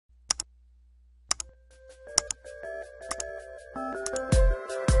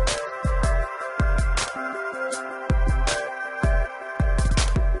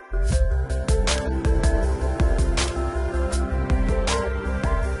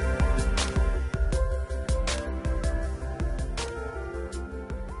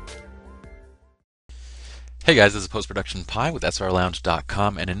Hey guys, this is Post-Production Pi with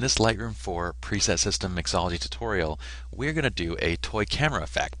srlounge.com, and in this Lightroom 4 Preset System Mixology tutorial, we're going to do a toy camera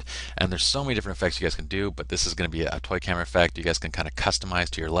effect. And there's so many different effects you guys can do, but this is going to be a toy camera effect you guys can kind of customize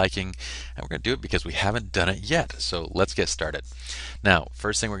to your liking. And we're going to do it because we haven't done it yet. So let's get started. Now,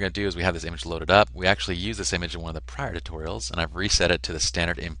 first thing we're going to do is we have this image loaded up. We actually used this image in one of the prior tutorials, and I've reset it to the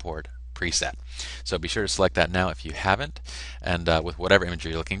standard import preset. So be sure to select that now if you haven't, and with whatever image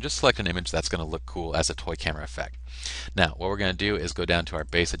you're looking, just select an image that's going to look cool as a toy camera effect. Now what we're going to do is go down to our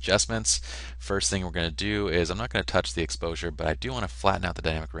base adjustments. First thing we're going to do is, I'm not going to touch the exposure, but I do want to flatten out the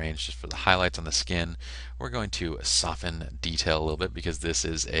dynamic range just for the highlights on the skin. We're going to soften detail a little bit because this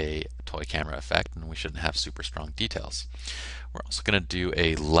is a toy camera effect and we shouldn't have super strong details. We're also going to do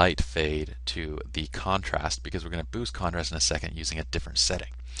a light fade to the contrast because we're going to boost contrast in a second using a different setting.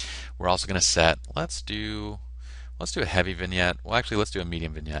 We're also going to set, let's do a heavy vignette. Well, actually, let's do a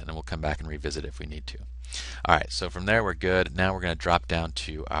medium vignette, and then we'll come back and revisit it if we need to. All right, so from there we're good. Now we're going to drop down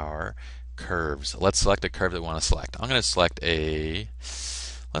to our curves. Let's select a curve that we want to select. I'm going to select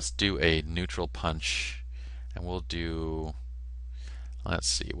let's do a neutral punch, and we'll do, let's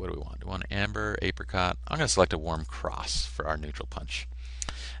see, what do we want? Do we want amber, apricot? I'm going to select a warm cross for our neutral punch.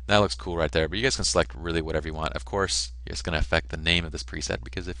 That looks cool right there, but you guys can select really whatever you want. Of course, it's going to affect the name of this preset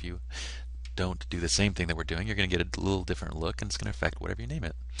because if you don't do the same thing that we're doing, you're going to get a little different look and it's going to affect whatever you name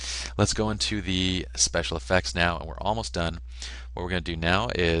it. Let's go into the special effects now, and we're almost done. What we're going to do now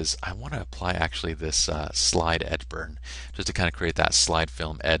is I want to apply actually this slide edge burn just to kind of create that slide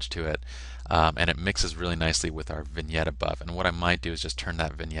film edge to it. And it mixes really nicely with our vignette above. And what I might do is just turn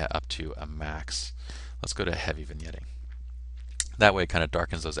that vignette up to a max. Let's go to heavy vignetting. That way it kind of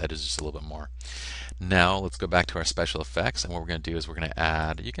darkens those edges just a little bit more. Now let's go back to our special effects, and what we're going to do is we're going to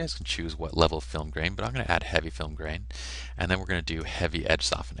add, you guys can choose what level of film grain, but I'm going to add heavy film grain, and then we're going to do heavy edge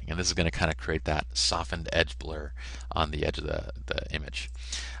softening, and this is going to kind of create that softened edge blur on the edge of the image.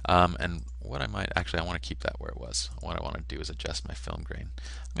 And what I want to keep that where it was. What I want to do is adjust my film grain.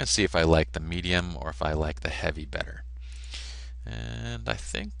 I'm going to see if I like the medium or if I like the heavy better. And I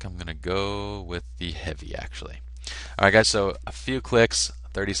think I'm going to go with the heavy actually. Alright guys, so a few clicks,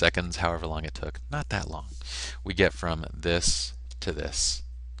 30 seconds, however long it took, not that long. We get from this to this.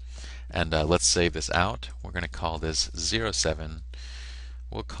 And let's save this out. We're going to call this 07.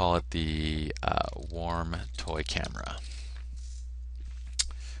 We'll call it the warm toy camera.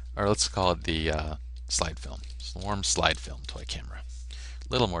 Or let's call it the slide film. Warm slide film toy camera.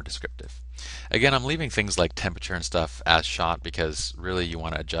 A little more descriptive. Again, I'm leaving things like temperature and stuff as shot because really you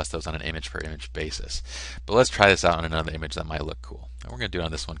want to adjust those on an image per image basis. But let's try this out on another image that might look cool. And we're going to do it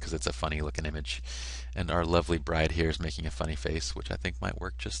on this one because it's a funny looking image. And our lovely bride here is making a funny face, which I think might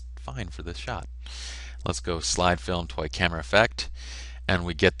work just fine for this shot. Let's go slide film toy camera effect. And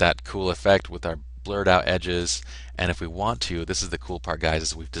we get that cool effect with our blurred out edges. And if we want to, this is the cool part guys,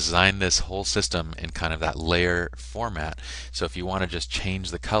 is we've designed this whole system in kind of that layer format. So if you want to just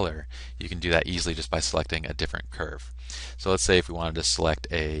change the color, you can do that easily just by selecting a different curve. So let's say if we wanted to select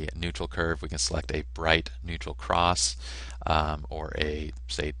a neutral curve, we can select a bright neutral cross or a,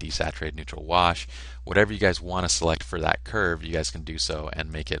 say, desaturated neutral wash. Whatever you guys want to select for that curve, you guys can do so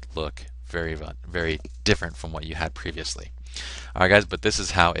and make it look very, very different from what you had previously. Alright guys, but this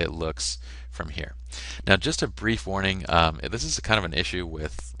is how it looks from here. Now just a brief warning, this is kind of an issue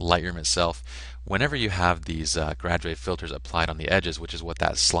with Lightroom itself. Whenever you have these graduated filters applied on the edges, which is what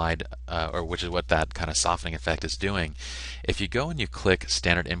that slide, or which is what that kind of softening effect is doing, if you go and you click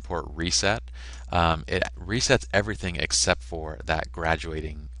Standard Import Reset, it resets everything except for that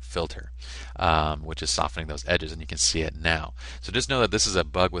graduating filter, which is softening those edges, and you can see it now. So just know that this is a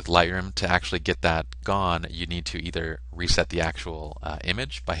bug with Lightroom. To actually get that gone, you need to either reset the actual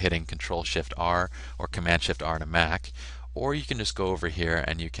image by hitting Control-Shift-R or Command-Shift-R on a Mac, or you can just go over here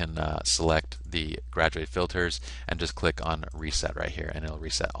and you can select the graduated filters and just click on Reset right here, and it'll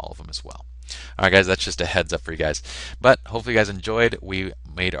reset all of them as well. Alright guys, that's just a heads up for you guys. But hopefully you guys enjoyed. We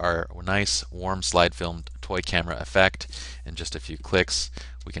made our nice warm slide film toy camera effect in just a few clicks.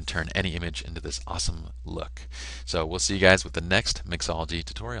 We can turn any image into this awesome look. So we'll see you guys with the next Mixology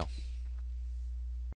tutorial.